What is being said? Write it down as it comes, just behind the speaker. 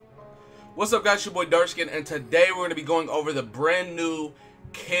What's up, guys? It's your boy Darkskin, and today we're going to be going over the brand new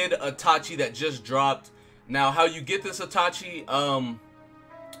Kid Itachi that just dropped. Now, how you get this Itachi, I'm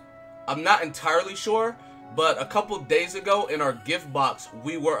not entirely sure, but a couple days ago in our gift box,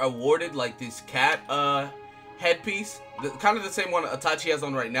 we were awarded like this cat headpiece, kind of the same one Itachi has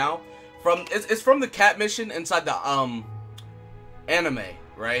on right now. It's from the cat mission inside the anime,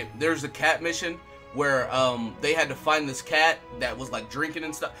 right? There's a cat mission where they had to find this cat that was like drinking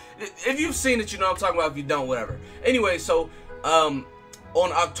and stuff. If you've seen it, you know what I'm talking about. If you don't, whatever. Anyway, so on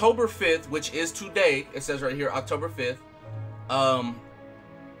October 5th, which is today, it says right here, October 5th,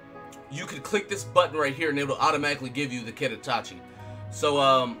 you could click this button right here and it will automatically give you the Kid Itachi.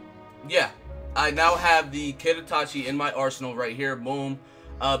 So yeah, I now have the Kid Itachi in my arsenal right here. Boom.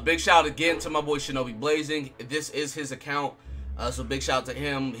 Big shout out again to my boy Shinobi Blazing. This is his account. So big shout out to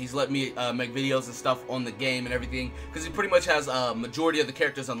him. He's let me make videos and stuff on the game and everything, because he pretty much has a majority of the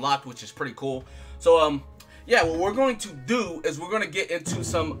characters unlocked, which is pretty cool. So yeah, what we're going to do is we're going to get into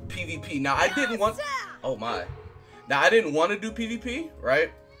some PvP. Now I didn't want, oh my, now I didn't want to do PvP,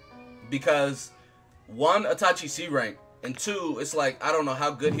 right? Because one, Itachi C rank, and two, it's like I don't know how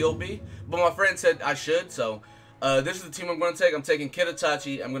good he'll be, but my friend said I should. So this is the team I'm going to take. I'm taking Kid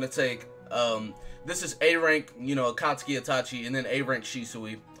Itachi. I'm going to take this is A rank, you know, Akatsuki Itachi, and then A rank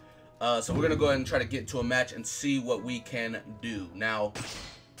Shisui. So we're going to go ahead and try to get into a match and see what we can do. Now,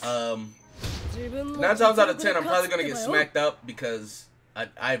 9 times out of 10, I'm probably going to get smacked up because I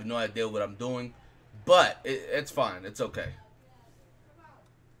have no idea what I'm doing. But it's fine. It's okay.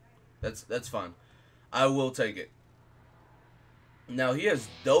 That's fine. I will take it. Now, he has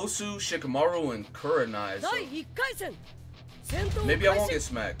Dosu, Shikamaru, and Kurenai. So maybe I won't get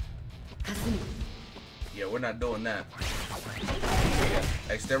smacked. Yeah, we're not doing that. Yeah,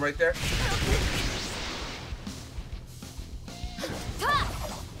 extend right there.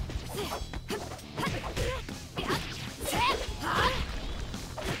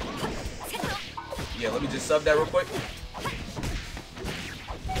 Yeah, let me just sub that real quick.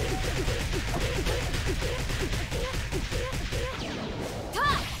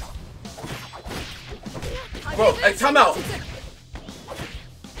 Bro, hey, time out.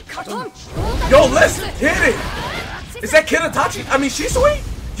 Yo, let's hit it! Is that Kid Itachi? I mean, Shisui?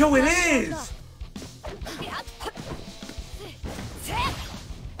 Yo, it is!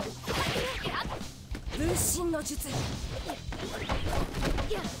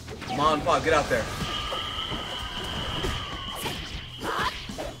 Come on, Pa, get out there.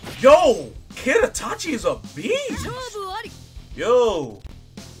 Yo! Kid Itachi is a beast! Yo!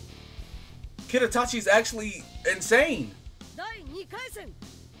 Kid Itachi is actually insane.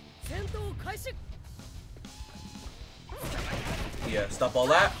 Yeah, stop all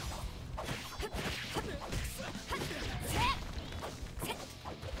that.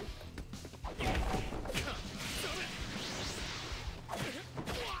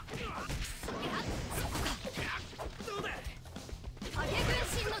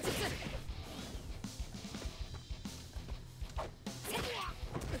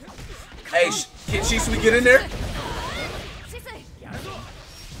 Hey, can Shisui get in there?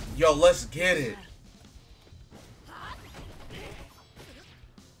 Yo, let's get it.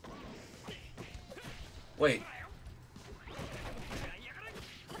 Wait.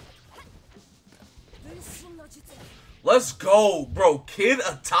 Let's go, bro. Kid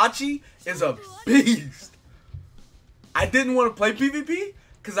Itachi is a beast. I didn't want to play PvP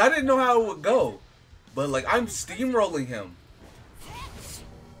because I didn't know how it would go. But, like, I'm steamrolling him.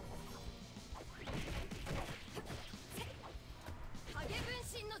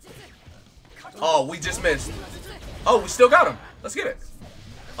 Oh, we just missed. Oh, we still got him. Let's get it.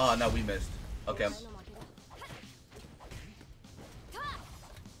 Oh, no, we missed. Okay.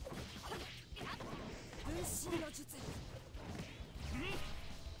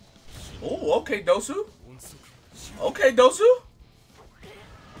 Oh, okay, Dosu. Okay, Dosu.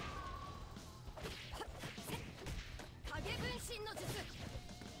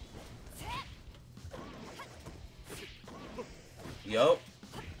 Yup.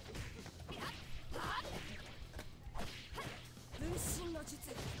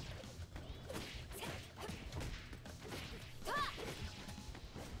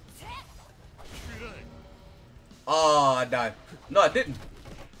 Oh, I died. No, I didn't.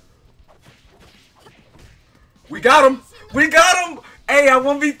 We got him. We got him. Hey, I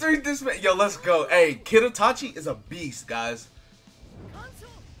 1v3 this man. Yo, let's go. Hey, Kid Itachi is a beast, guys.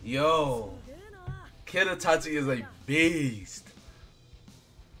 Yo. Kid Itachi is a beast.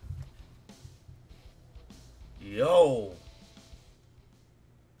 Yo.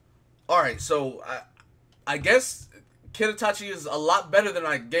 Alright, so I guess Kid Itachi is a lot better than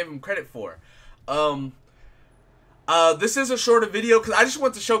I gave him credit for. This is a shorter video because I just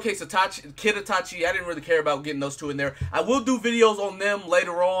want to showcase Kid Itachi. I didn't really care about getting those two in there. I will do videos on them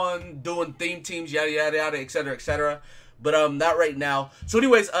later on, doing theme teams, yada yada yada, etc etc. But not right now. So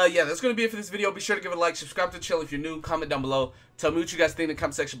anyways, yeah, that's gonna be it for this video. Be sure to give it a like, subscribe to the channel if you're new, comment down below, tell me what you guys think in the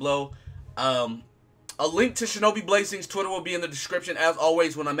comment section below. A link to Shinobi Blazing's Twitter will be in the description as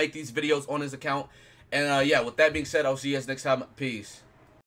always when I make these videos on his account. And yeah, with that being said, I'll see you guys next time. Peace.